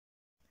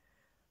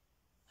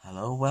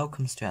Hello,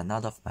 welcome to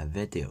another of my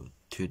video.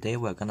 Today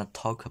we're gonna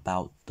talk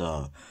about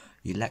the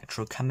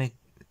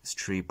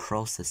electrochemistry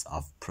process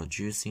of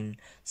producing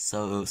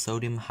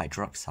sodium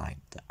hydroxide,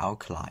 the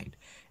alkaline,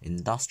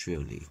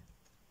 industrially.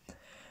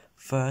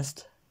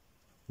 First,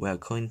 we're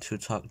going to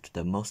talk to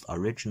the most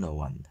original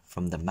one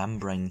from the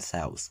membrane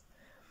cells.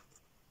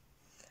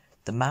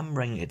 The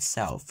membrane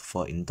itself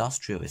for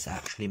industrial is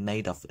actually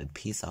made of a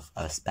piece of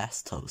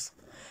asbestos,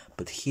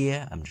 but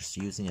here I'm just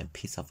using a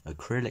piece of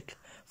acrylic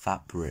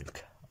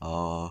fabric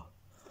or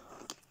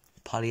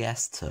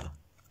polyester.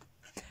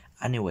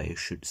 Anyway,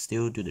 should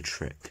still do the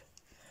trick.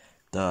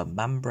 The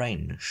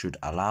membrane should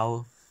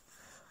allow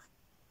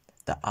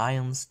the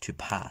ions to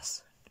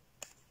pass,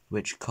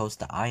 which causes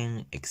the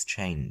ion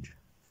exchange,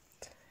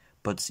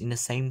 but in the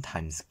same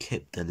time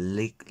keep the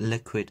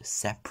liquid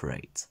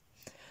separate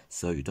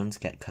so you don't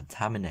get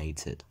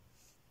contaminated.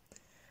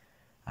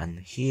 And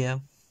here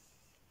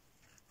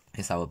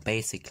is our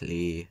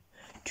basically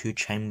two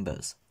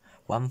chambers,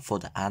 one for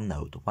the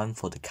anode, one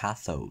for the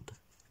cathode.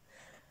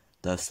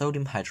 The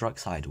sodium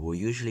hydroxide will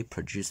usually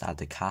produce at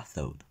the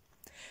cathode.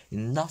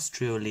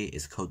 Industrially,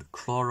 it's called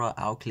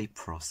chloroalkali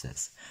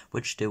process,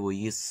 which they will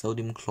use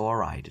sodium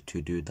chloride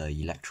to do the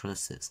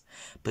electrolysis.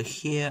 But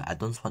here, I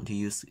don't want to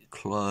use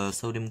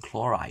sodium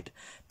chloride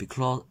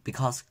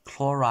because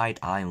chloride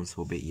ions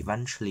will be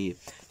eventually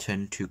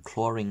turned to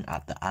chlorine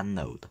at the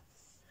anode,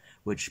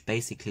 which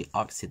basically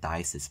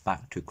oxidizes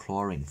back to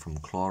chlorine from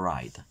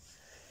chloride.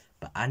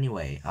 But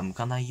anyway, I'm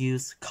gonna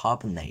use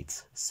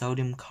carbonate,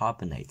 sodium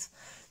carbonate.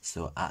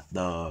 So at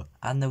the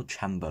anode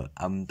chamber,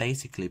 I'm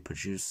basically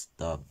produce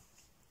the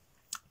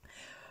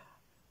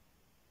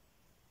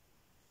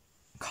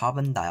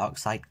carbon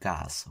dioxide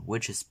gas,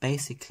 which is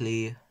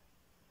basically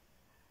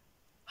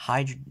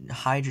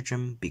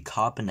hydrogen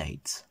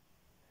bicarbonate,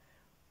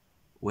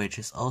 which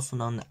is also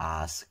known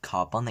as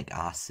carbonic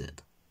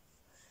acid.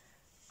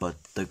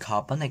 But the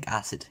carbonic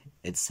acid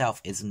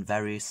itself isn't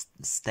very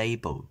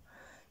stable,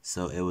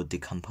 so it will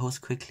decompose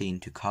quickly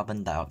into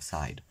carbon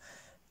dioxide.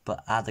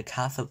 But at the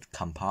cathode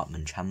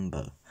compartment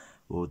chamber,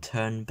 will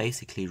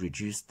basically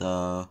reduce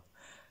the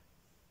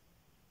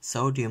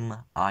sodium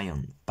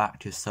ion back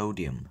to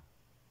sodium.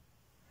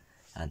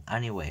 And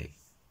anyway,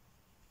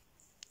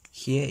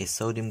 here is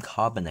sodium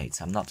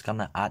carbonate. I'm not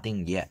gonna add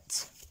in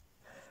yet.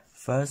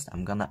 First,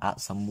 I'm gonna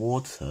add some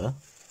water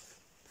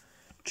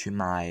to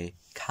my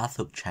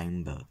cathode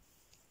chamber.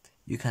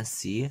 You can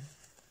see,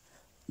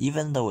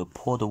 even though we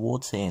pour the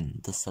water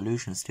in, the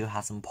solution still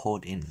hasn't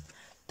poured in.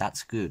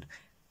 That's good.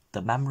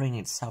 The membrane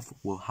itself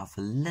will have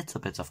a little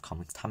bit of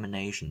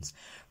contaminations,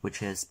 which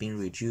has been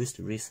reduced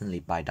recently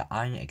by the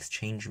ion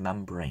exchange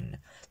membrane,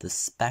 the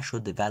special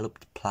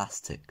developed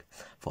plastic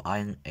for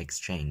ion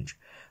exchange,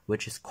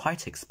 which is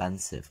quite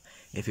expensive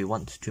if you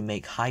want to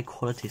make high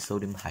quality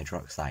sodium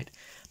hydroxide,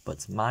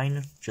 but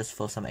mine just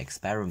for some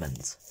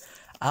experiments.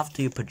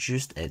 After you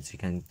produced it, you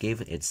can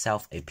give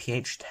itself a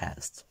pH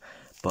test.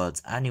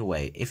 But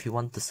anyway, if you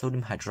want the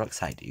sodium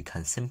hydroxide, you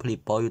can simply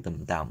boil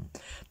them down,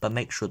 but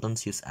make sure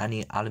don't use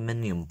any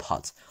aluminium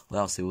pot or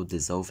else it will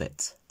dissolve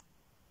it.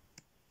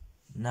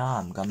 Now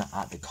I'm gonna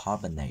add the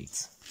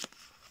carbonate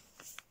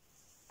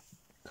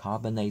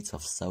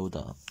of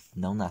soda,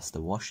 known as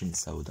the washing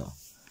soda.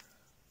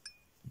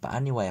 But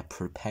anyway, I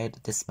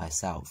prepared this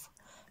myself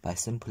by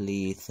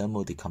simply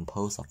thermal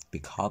decompose of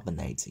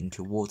bicarbonate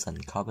into water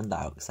and carbon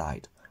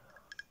dioxide.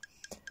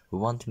 We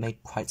want to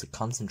make quite a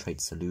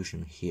concentrated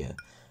solution here,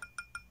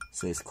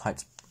 so it's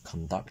quite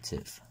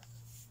conductive.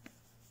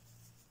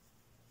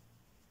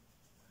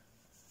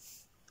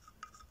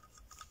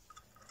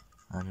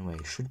 Anyway,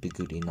 it should be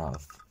good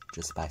enough,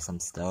 just by some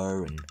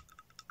stirring.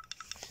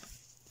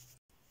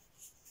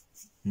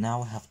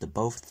 Now we have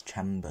both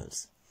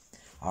chambers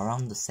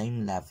around the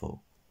same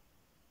level.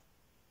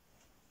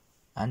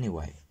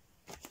 Anyway,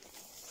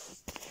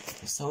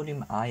 the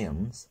sodium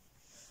ions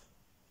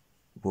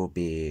will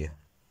be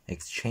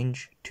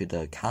exchanged to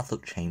the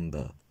cathode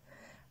chamber,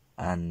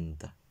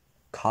 and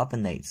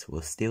carbonates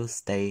will still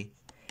stay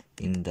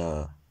in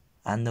the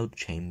anode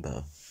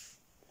chamber.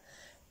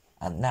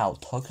 And now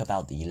talk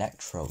about the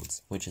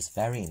electrodes, which is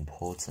very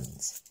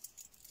important.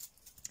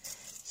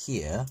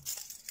 Here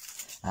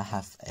I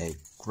have a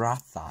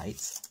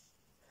graphite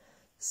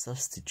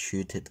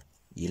substituted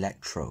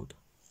electrode.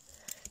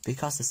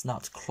 Because it's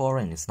not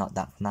chlorine, it's not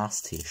that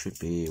nasty, it should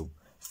be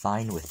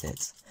fine with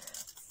it.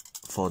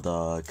 For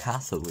the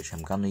cathode, which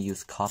I'm gonna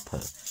use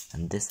copper,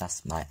 and this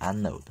as my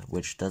anode,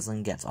 which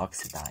doesn't get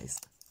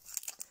oxidized.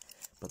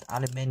 But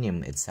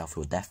aluminium itself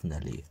will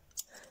definitely,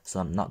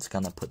 so I'm not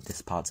gonna put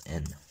this part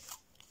in.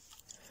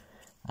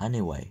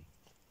 Anyway,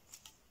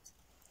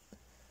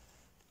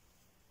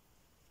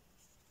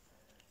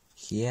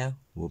 here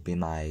will be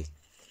my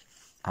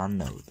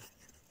anode,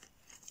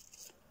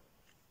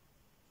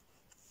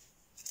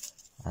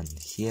 and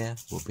here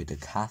will be the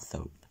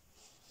cathode.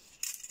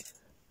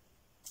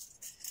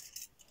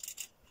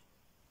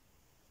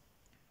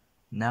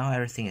 Now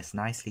everything is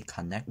nicely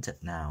connected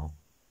now.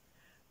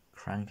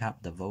 Crank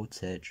up the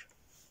voltage.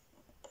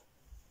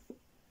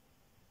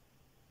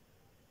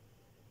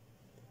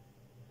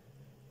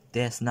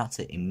 there's not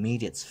an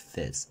immediate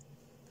fizz,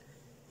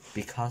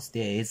 because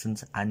there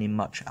isn't any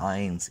much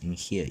ions in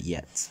here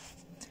yet.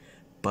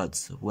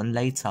 But when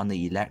later on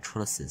the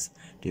electrolysis,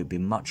 there will be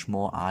much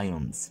more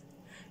ions,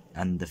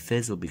 and the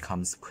fizz will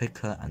become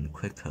quicker and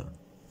quicker.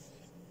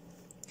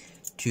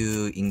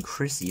 To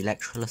increase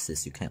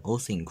electrolysis, you can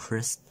also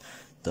increase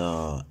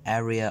the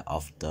area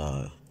of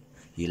the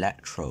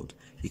electrode.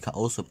 You can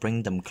also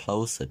bring them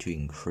closer to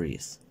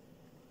increase.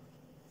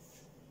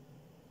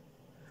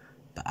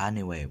 But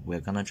anyway, we're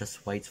gonna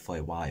just wait for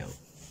a while.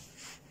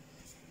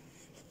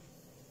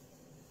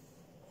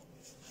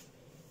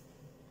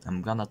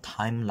 I'm gonna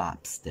time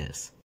lapse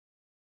this.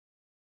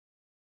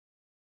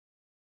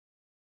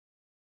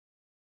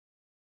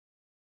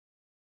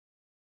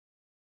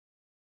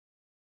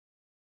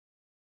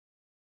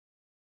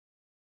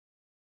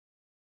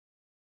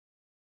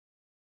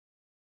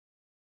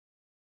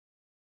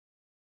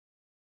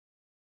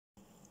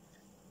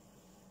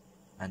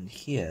 And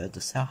here,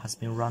 the cell has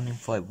been running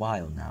for a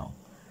while now.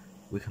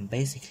 We can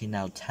basically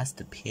now test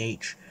the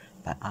pH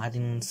by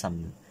adding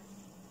some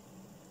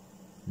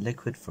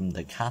liquid from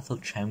the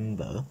cathode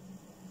chamber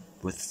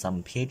with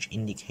some pH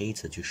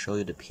indicator to show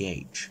you the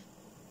pH.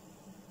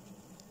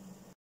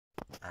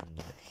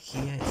 And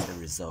here is the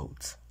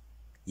result.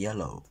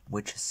 Yellow,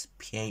 which is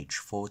pH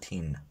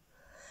 14,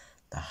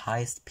 the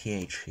highest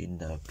pH in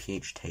the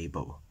pH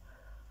table.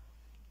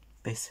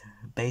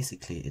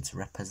 Basically, it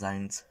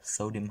represents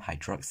sodium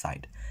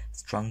hydroxide,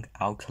 strong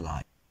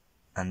alkali.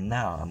 And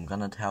now I'm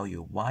gonna tell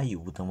you why you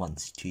wouldn't want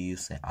to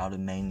use an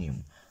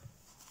aluminium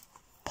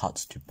pot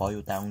to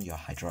boil down your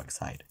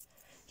hydroxide.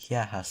 Here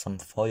I have some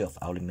foil of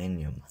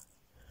aluminium.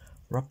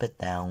 Rub it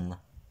down,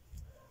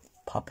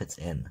 pop it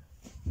in.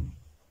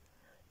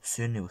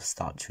 Soon it will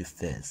start to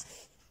fizz.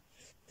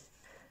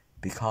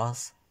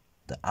 Because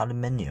the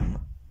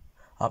aluminium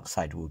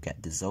oxide will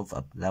get dissolved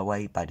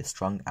away by the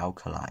strong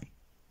alkali.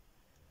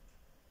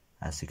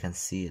 As you can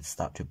see, it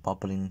starts to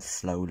bubbling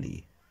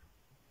slowly.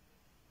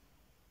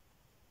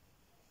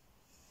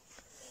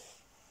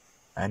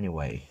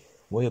 Anyway,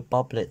 when you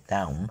bubble it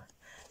down,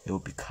 it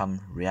will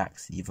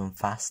react even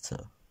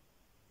faster.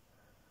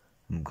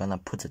 I'm gonna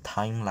put a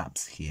time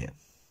lapse here.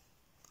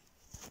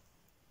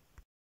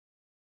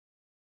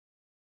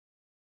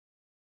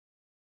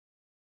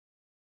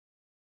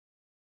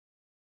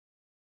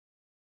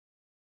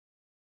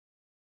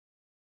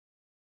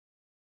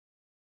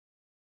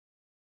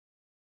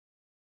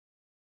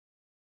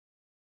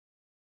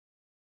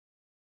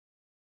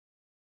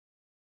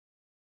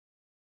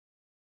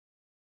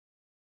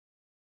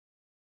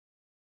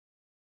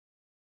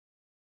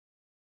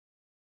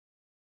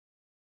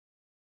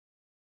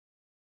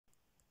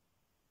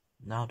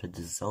 Now the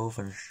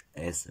dissolving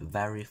is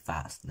very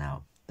fast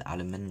now. The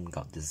aluminium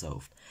got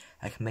dissolved.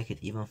 I can make it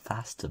even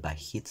faster by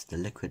heat the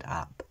liquid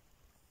up.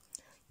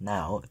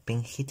 Now,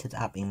 being heated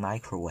up in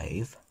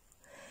microwave,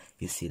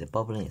 you see the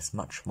bubbling is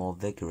much more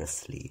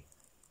vigorously.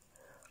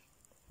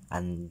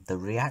 And the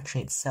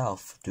reaction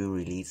itself do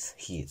release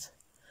heat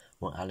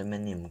when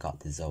aluminium got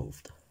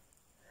dissolved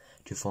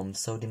to form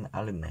sodium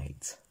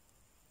alumate.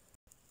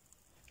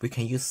 We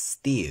can use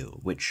steel,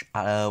 which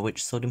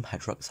sodium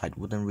hydroxide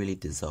wouldn't really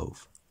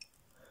dissolve,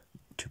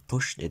 to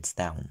push it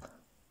down.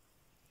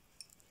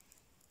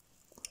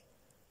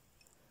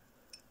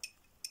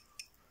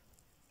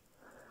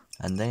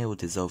 And then it will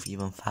dissolve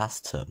even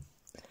faster.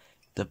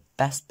 The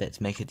best bit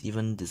to make it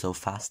even dissolve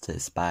faster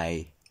is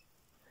by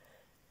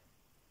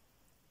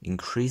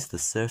increase the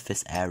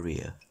surface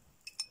area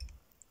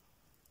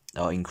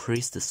or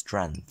increase the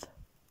strength.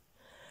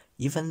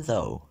 Even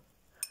though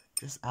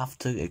just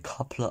after a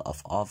couple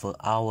of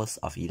hours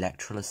of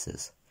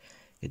electrolysis,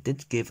 it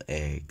did give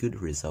a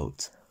good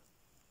result.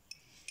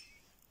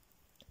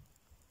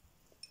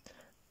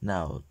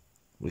 Now,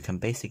 we can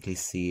basically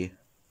see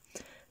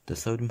the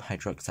sodium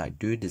hydroxide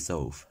do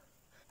dissolve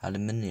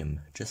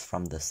aluminium just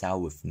from the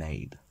cell we've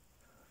made.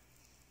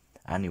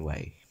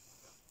 Anyway,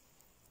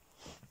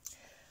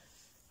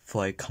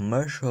 for a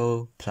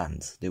commercial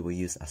plant, they will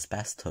use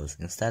asbestos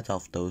instead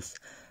of those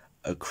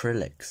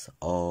acrylics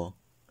or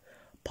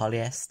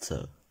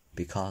polyester,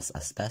 because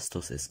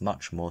asbestos is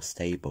much more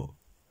stable.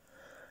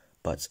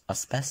 But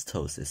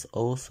asbestos is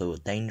also a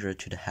danger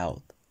to the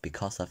health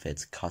because of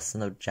its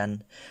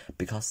carcinogen,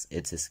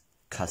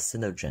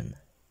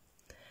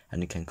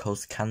 and it can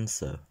cause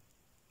cancer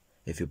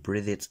if you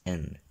breathe it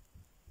in.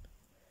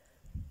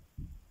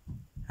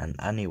 And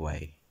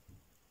anyway,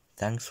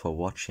 thanks for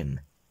watching.